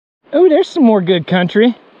Oh, there's some more good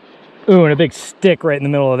country. Ooh, and a big stick right in the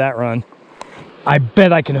middle of that run. I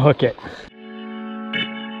bet I can hook it.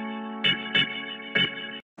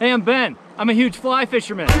 Hey, I'm Ben. I'm a huge fly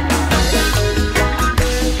fisherman.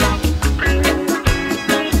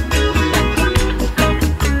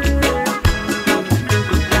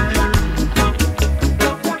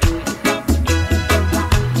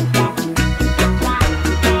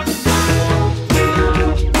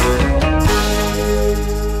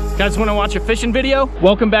 Guys, want to watch a fishing video?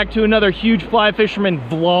 Welcome back to another huge fly fisherman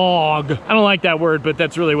vlog. I don't like that word, but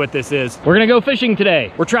that's really what this is. We're gonna go fishing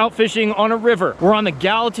today. We're trout fishing on a river. We're on the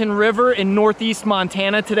Gallatin River in northeast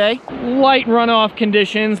Montana today. Light runoff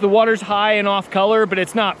conditions. The water's high and off color, but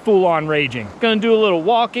it's not full on raging. Gonna do a little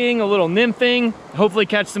walking, a little nymphing, hopefully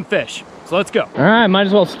catch some fish. So let's go. All right, might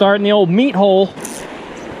as well start in the old meat hole.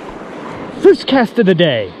 First cast of the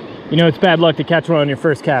day. You know it's bad luck to catch one on your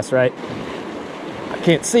first cast, right?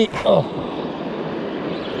 Can't see. Oh,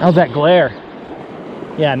 how's that glare?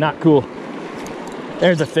 Yeah, not cool.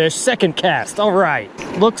 There's a fish. Second cast. All right.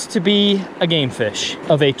 Looks to be a game fish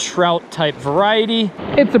of a trout type variety.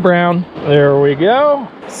 It's a brown. There we go.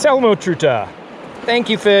 Salmo truta. Thank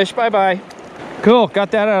you, fish. Bye-bye. Cool. Got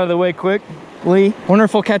that out of the way quickly. Wonder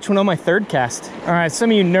if I'll catch one on my third cast. All right. Some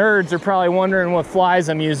of you nerds are probably wondering what flies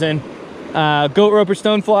I'm using. Goat roper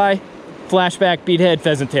stonefly, flashback, beadhead,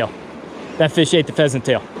 pheasant tail. That fish ate the pheasant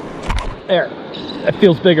tail. There, that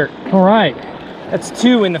feels bigger. All right, that's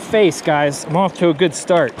two in the face, guys. I'm off to a good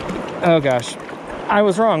start. Oh gosh, I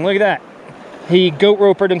was wrong, look at that. He goat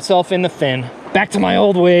ropered himself in the fin. Back to my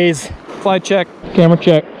old ways. Fly check, camera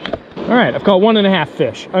check. All right, I've caught 1.5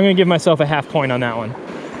 fish. I'm gonna give myself a half point on that one.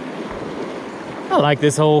 I like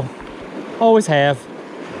this hole, always have.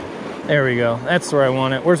 There we go, that's where I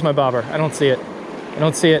want it. Where's my bobber? I don't see it. I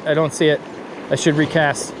don't see it, I don't see it. I should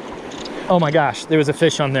recast. Oh my gosh, there was a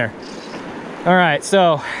fish on there. All right,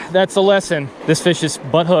 so that's a lesson. This fish is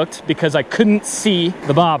butt hooked because I couldn't see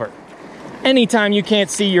the bobber. Anytime you can't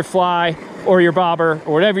see your fly or your bobber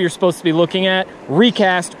or whatever you're supposed to be looking at,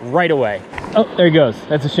 recast right away. Oh, there he goes.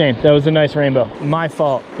 That's a shame. That was a nice rainbow. My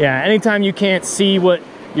fault. Yeah, anytime you can't see what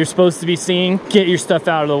you're supposed to be seeing, get your stuff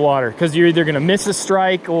out of the water because you're either gonna miss a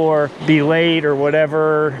strike or be late or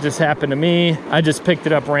whatever just happened to me. I just picked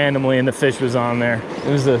it up randomly and the fish was on there. It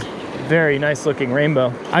was a very nice looking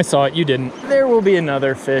rainbow. I saw it, you didn't. There will be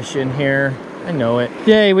another fish in here. I know it.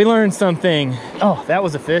 Yay, we learned something. Oh, that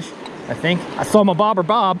was a fish, I think. I saw my bobber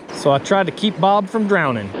bob, so I tried to keep Bob from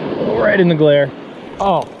drowning. Right in the glare.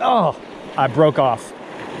 Oh, I broke off.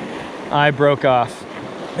 I broke off.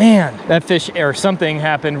 Man, that fish or something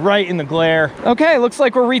happened right in the glare. Okay, looks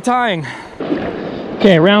like we're retying.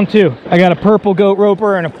 Okay, round two. I got a purple goat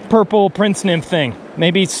roper and a purple prince nymph thing.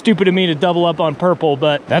 Maybe it's stupid of me to double up on purple,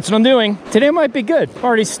 but that's what I'm doing. Today might be good. I've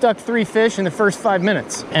already stuck 3 fish in the first 5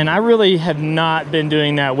 minutes. And I really have not been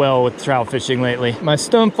doing that well with trout fishing lately. My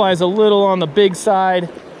stonefly's a little on the big side.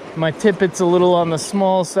 My tippet's a little on the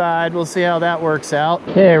small side. We'll see how that works out.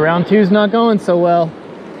 Okay, round two's not going so well.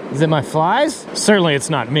 Is it my flies? Certainly it's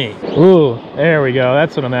not me. Ooh, there we go.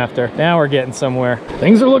 That's what I'm after. Now we're getting somewhere.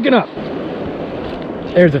 Things are looking up.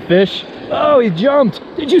 There's a fish. Oh, he jumped.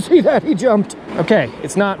 Did you see that? He jumped. Okay,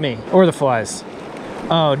 it's not me or the flies.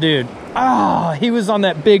 Oh, dude. Oh, he was on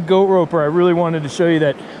that big goat roper. I really wanted to show you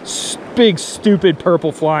that big, stupid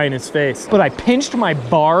purple fly in his face. But I pinched my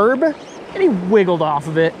barb and he wiggled off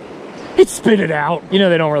of it. He spit it out. You know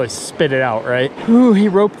they don't really spit it out, right? Ooh, he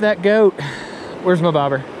roped that goat. Where's my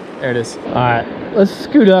bobber? There it is. All right, let's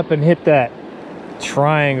scoot up and hit that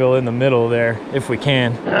triangle in the middle there if we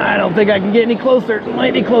can. I don't think I can get any closer. It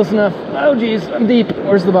might be close enough. Oh geez, I'm deep.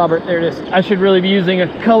 Where's the bobber? There it is. I should really be using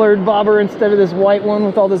a colored bobber instead of this white one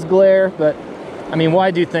with all this glare, but I mean,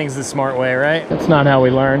 why do things the smart way, right? That's not how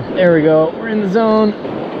we learn. There we go. We're in the zone.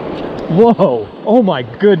 Whoa, oh my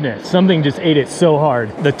goodness. Something just ate it so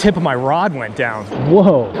hard. The tip of my rod went down.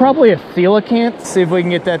 Whoa, probably a coelacanth. See if we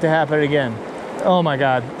can get that to happen again. Oh my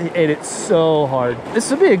God, he ate it so hard. This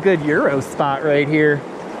would be a good Euro spot right here,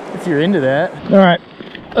 if you're into that. All right,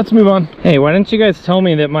 let's move on. Hey, why didn't you guys tell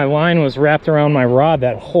me that my line was wrapped around my rod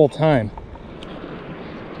that whole time?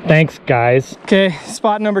 Thanks, guys. Okay,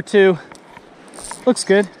 spot number 2. Looks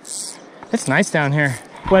good. It's nice down here.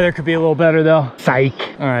 Weather could be a little better though. Psych.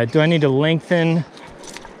 All right, do I need to lengthen?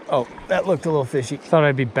 Oh, that looked a little fishy. Thought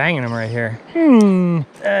I'd be banging him right here.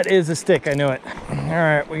 That is a stick, I know it. All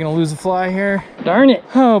right, we're gonna lose a fly here. Darn it.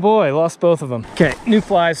 Oh boy, lost both of them. Okay, new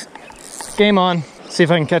flies. Game on. See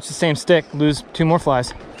if I can catch the same stick, lose 2 more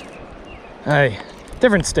flies. Hey,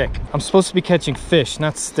 different stick. I'm supposed to be catching fish,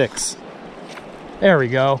 not sticks. There we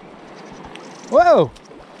go. Whoa,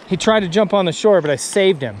 He tried to jump on the shore, but I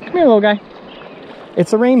saved him. Come here, little guy.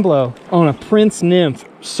 It's a rainbow on a prince nymph.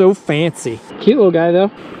 So fancy. Cute little guy,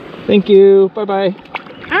 though. Thank you. Bye-bye.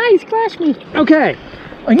 Ah, he splashed me. Okay.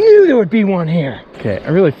 I knew there would be one here. Okay, I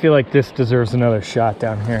really feel like this deserves another shot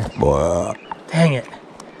down here. Dang it.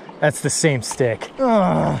 That's the same stick.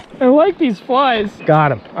 Ugh, I like these flies.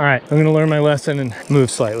 Got him. All right, I'm gonna learn my lesson and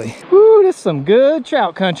move slightly. Woo, this is some good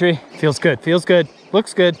trout country. Feels good, feels good,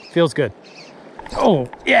 looks good, feels good. Oh,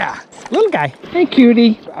 yeah. Little guy. Hey,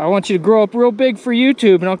 cutie. I want you to grow up real big for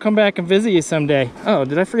YouTube and I'll come back and visit you someday. Oh,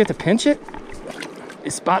 did I forget to pinch it?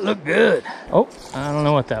 This spot looked good. Oh, I don't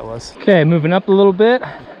know what that was. Okay, moving up a little bit.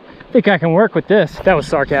 I think I can work with this. That was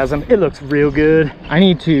sarcasm. It looks real good. I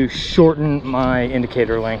need to shorten my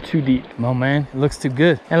indicator length. Too deep. Come on, man. It looks too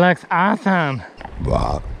good. It looks awesome.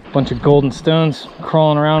 Wow. Bunch of golden stones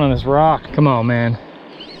crawling around on this rock. Come on, man.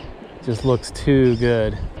 Just looks too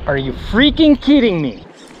good. Are you freaking kidding me?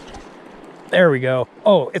 There we go.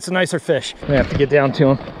 Oh, it's a nicer fish. I'm gonna have to get down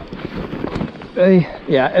to him. Hey,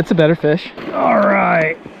 yeah, it's a better fish. All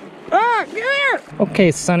right. Ah, get here. Okay,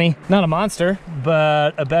 Sonny. Not a monster,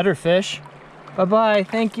 but a better fish. Bye-bye,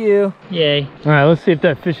 thank you. Yay. All right, let's see if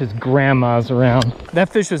that fish's grandma's around. That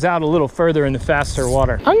fish was out a little further in the faster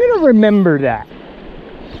water. I'm gonna remember that.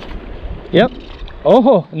 Yep.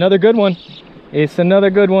 Oh, another good one. It's another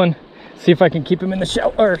good one. See if I can keep him in the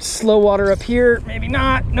shallow or slow water up here. Maybe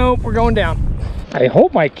not. Nope, we're going down. I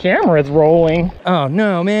hope my camera's rolling. Oh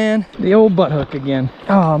no, man. The old butt hook again.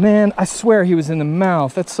 Oh man, I swear he was in the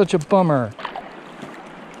mouth. That's such a bummer.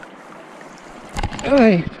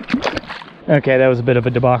 Oy. Okay, that was a bit of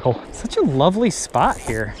a debacle. Such a lovely spot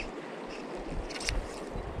here.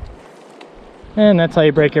 And that's how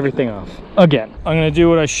you break everything off. Again, I'm gonna do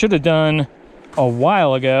what I should have done a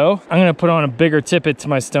while ago. I'm gonna put on a bigger tippet to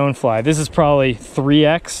my stonefly. This is probably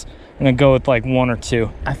 3X. I'm gonna go with like 1 or 2.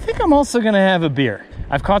 I think I'm also gonna have a beer.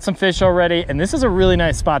 I've caught some fish already, and this is a really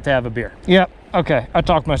nice spot to have a beer. Yep, okay, I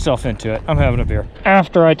talked myself into it. I'm having a beer.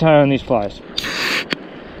 After I tie on these flies.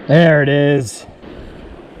 There it is.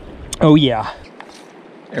 Oh yeah.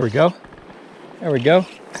 There we go. There we go.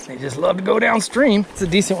 They just love to go downstream. It's a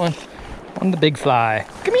decent one. On the big fly.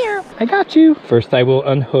 Come here. I got you. First, I will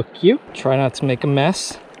unhook you. Try not to make a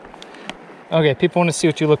mess. Okay, people want to see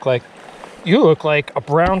what you look like. You look like a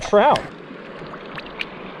brown trout.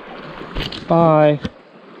 Bye.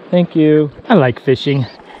 Thank you. I like fishing.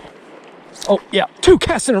 Oh, yeah. 2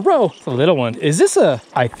 casts in a row. It's a little one. Is this a...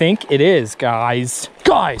 I think it is, guys.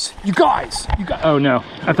 Guys! You guys! Oh, no.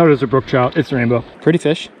 I thought it was a brook trout. It's a rainbow. Pretty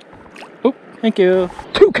fish. Oh, thank you.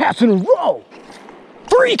 2 casts in a row!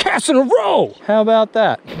 3 casts in a row! How about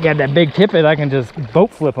that? Got that big tippet, I can just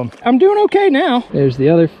boat flip them. I'm doing okay now. There's the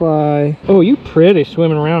other fly. Oh, you pretty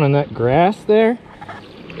swimming around in that grass there.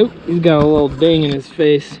 Oh, he's got a little ding in his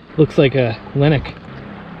face. Looks like a linnock.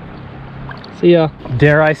 See ya.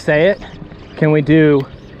 Dare I say it? Can we do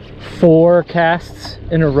 4 casts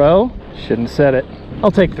in a row? Shouldn't have said it.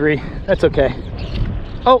 I'll take 3. That's okay.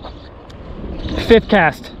 Oh, 5th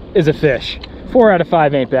cast is a fish. 4 out of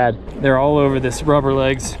 5 ain't bad. They're all over this rubber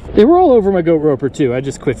legs. They were all over my goat roper too. I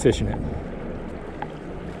just quit fishing it.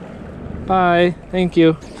 Bye, thank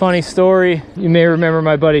you. Funny story. You may remember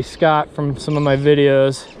my buddy Scott from some of my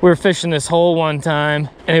videos. We were fishing this hole one time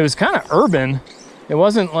and it was kind of urban. It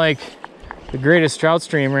wasn't like the greatest trout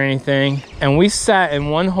stream or anything. And we sat in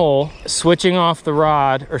one hole, switching off the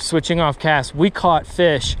rod or switching off casts. We caught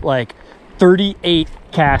fish like 38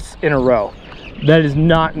 casts in a row. That is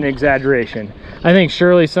not an exaggeration. I think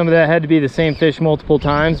surely some of that had to be the same fish multiple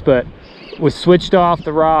times, but we switched off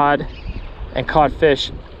the rod and caught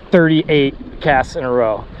fish 38 casts in a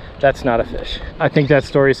row. That's not a fish. I think that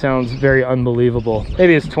story sounds very unbelievable.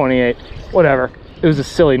 Maybe it's 28, whatever. It was a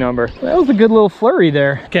silly number. That was a good little flurry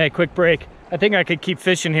there. Okay, quick break. I think I could keep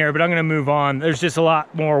fishing here, but I'm gonna move on. There's just a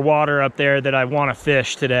lot more water up there that I wanna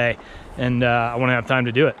fish today, and I wanna have time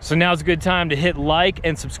to do it. So now's a good time to hit like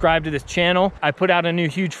and subscribe to this channel. I put out a new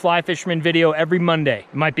huge fly fisherman video every Monday.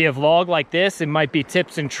 It might be a vlog like this, it might be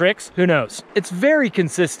tips and tricks, who knows? It's very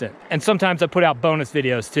consistent, and sometimes I put out bonus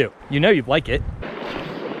videos too. You know you'd like it.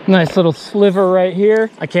 Nice little sliver right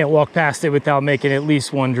here. I can't walk past it without making at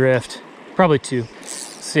least 1 drift, probably 2.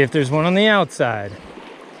 See if there's one on the outside.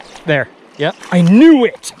 There. Yep, I knew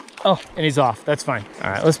it. Oh, and he's off. That's fine. All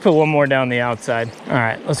right, let's put 1 more down the outside. All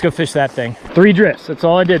right, let's go fish that thing. 3 drifts. That's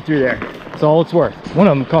all I did through there. That's all it's worth. One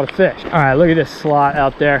of them caught a fish. All right, look at this slot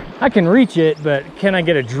out there. I can reach it, but can I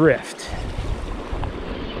get a drift?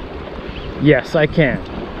 Yes, I can.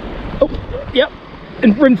 Oh, yep.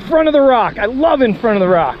 In front of the rock. I love in front of the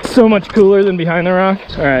rock. So much cooler than behind the rock.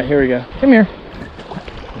 All right, here we go. Come here.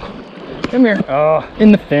 Come here. Oh,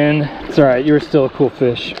 in the fin. It's all right, you were still a cool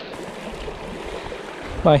fish.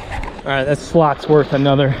 Bye. All right, that slot's worth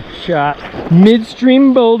another shot.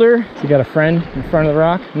 Midstream boulder. So you got a friend in front of the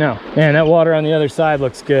rock? No. Man, that water on the other side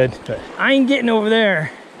looks good, but I ain't getting over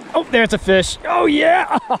there. Oh, there's a fish. Oh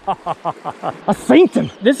yeah, I synced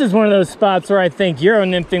him. This is one of those spots where I think Euro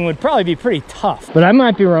nymphing would probably be pretty tough, but I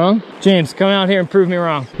might be wrong. James, come out here and prove me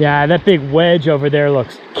wrong. Yeah, that big wedge over there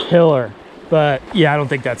looks killer, but yeah, I don't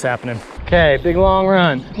think that's happening. Okay, big long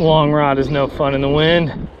run. Long rod is no fun in the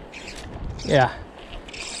wind. Yeah.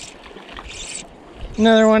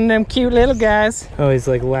 Another one of them cute little guys. Oh, he's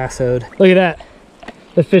like lassoed. Look at that.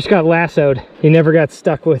 The fish got lassoed. He never got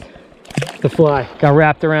stuck with the fly. Got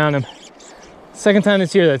wrapped around him. Second time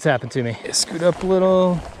this year that's happened to me. Scoot up a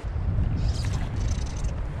little.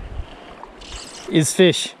 Is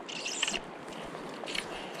fish.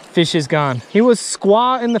 Fish is gone. He was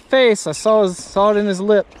squaw in the face. I saw it in his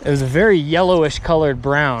lip. It was a very yellowish colored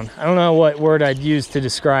brown. I don't know what word I'd use to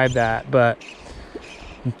describe that, but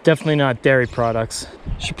definitely not dairy products.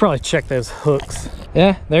 Should probably check those hooks.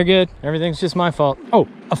 Yeah, they're good. Everything's just my fault. Oh,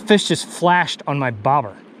 a fish just flashed on my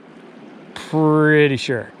bobber. Pretty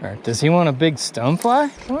sure. All right, does he want a big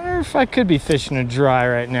stonefly? I wonder if I could be fishing a dry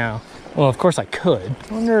right now. Well, of course I could.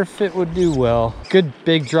 I wonder if it would do well. Good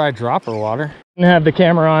big dry dropper water. I have the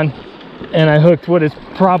camera on and I hooked what is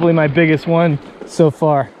probably my biggest one so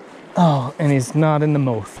far. Oh, and he's not in the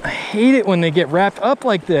mouth. I hate it when they get wrapped up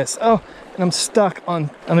like this. Oh, and I'm stuck on,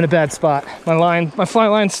 I'm in a bad spot. My fly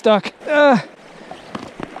line's stuck.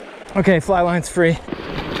 Okay, fly line's free.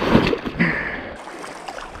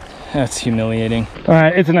 That's humiliating. All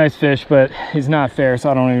right, it's a nice fish, but he's not fair, so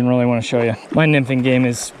I don't even really want to show you. My nymphing game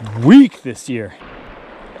is weak this year.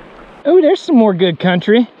 Oh, there's some more good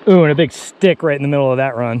country. Ooh, and a big stick right in the middle of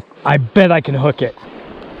that run. I bet I can hook it.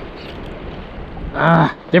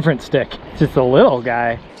 Ah, different stick. It's just a little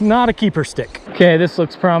guy, not a keeper stick. Okay, this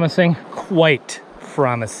looks promising. Quite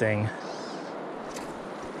promising.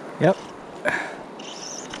 Yep.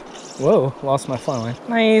 Whoa, lost my fly line.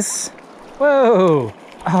 Nice. Whoa.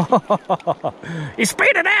 Oh, he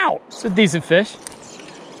spit it out. It's a decent fish.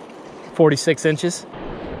 46 inches.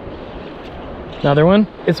 Another one.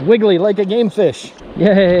 It's wiggly like a game fish.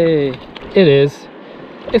 Yay. It is.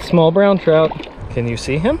 It's small brown trout. Can you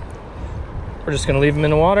see him? We're just gonna leave him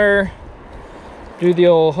in the water. Do the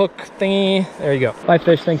old hook thingy. There you go. Bye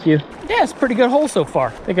fish, thank you. Yeah, it's a pretty good hole so far.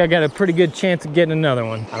 I think I got a pretty good chance of getting another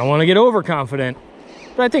one. I don't want to get overconfident,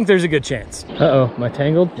 but I think there's a good chance. Uh-oh, am I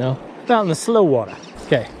tangled? No. It's out in the slow water.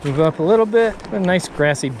 Okay, move up a little bit. A nice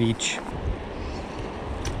grassy beach.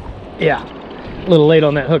 Yeah, a little late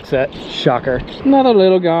on that hook set. Shocker. Another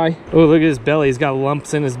little guy. Oh, look at his belly. He's got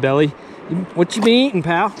lumps in his belly. What you been eating,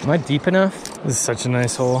 pal? Am I deep enough? This is such a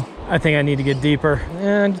nice hole. I think I need to get deeper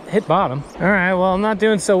and hit bottom. All right, well, I'm not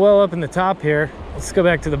doing so well up in the top here. Let's go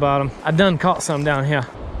back to the bottom. I done caught some down here.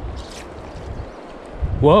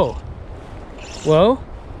 Whoa. Whoa.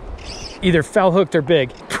 Either foul hooked or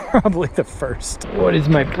big. Probably the first. What is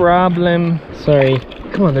my problem? Sorry.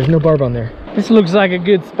 Come on, there's no barb on there. This looks like a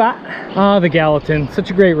good spot. Ah, the Gallatin.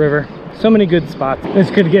 Such a great river. So many good spots.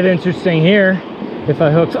 This could get interesting here if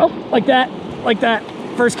I hook. Oh, like that. Like that.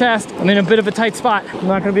 First cast. I'm in a bit of a tight spot. I'm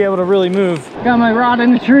not going to be able to really move. Got my rod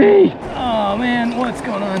in the tree. Oh, man. What's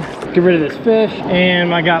going on? Get rid of this fish.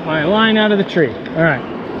 And I got my line out of the tree. All right.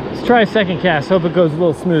 Let's try a second cast. Hope it goes a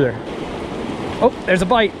little smoother. Oh, there's a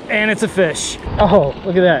bite, and it's a fish. Oh,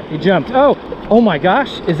 look at that, he jumped. Oh my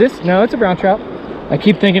gosh, is this? No, it's a brown trout. I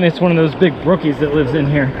keep thinking it's one of those big brookies that lives in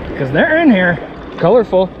here, because they're in here.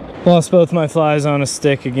 Colorful. Lost both my flies on a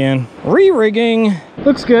stick again. Re-rigging.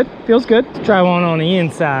 Looks good, feels good. Let's try one on the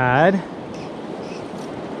inside.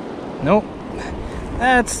 Nope.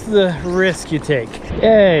 That's the risk you take.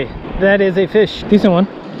 Yay, that is a fish. Decent one.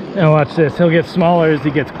 Now watch this, he'll get smaller as he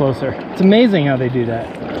gets closer. It's amazing how they do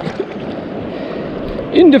that.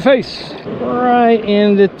 In the face, right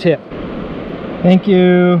in the tip. Thank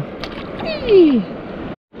you.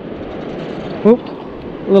 Oop,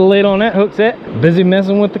 a little late on that hook set. Busy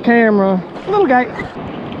messing with the camera. Little guy.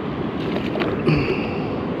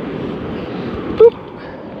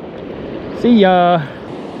 Boop. See ya.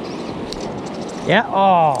 Yeah,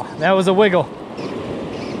 oh, that was a wiggle.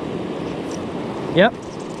 Yep.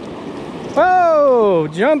 Whoa,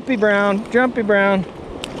 jumpy brown, jumpy brown.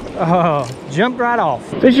 Oh, jumped right off.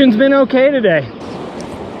 Fishing's been okay today.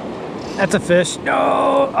 That's a fish.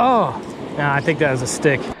 No, oh. Nah, I think that was a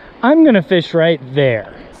stick. I'm gonna fish right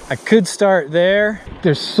there. I could start there.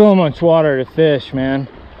 There's so much water to fish, man.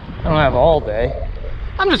 I don't have all day.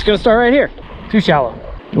 I'm just gonna start right here. Too shallow.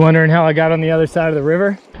 You wondering how I got on the other side of the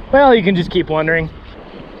river? Well, you can just keep wondering.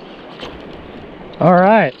 All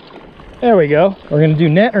right, there we go. We're gonna do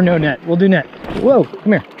net or no net? We'll do net. Whoa,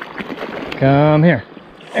 come here. Come here.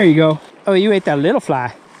 There you go. Oh, you ate that little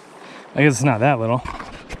fly. I guess it's not that little.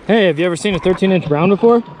 Hey, have you ever seen a 13-inch brown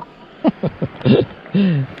before?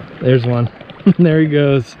 There's one. There he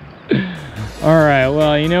goes. All right,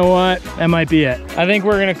 well, you know what? That might be it. I think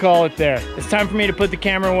we're gonna call it there. It's time for me to put the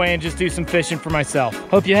camera away and just do some fishing for myself.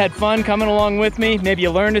 Hope you had fun coming along with me. Maybe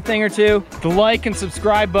you learned a thing or two. The like and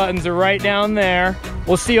subscribe buttons are right down there.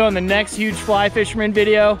 We'll see you on the next huge fly fisherman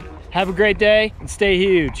video. Have a great day and stay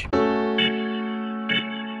huge.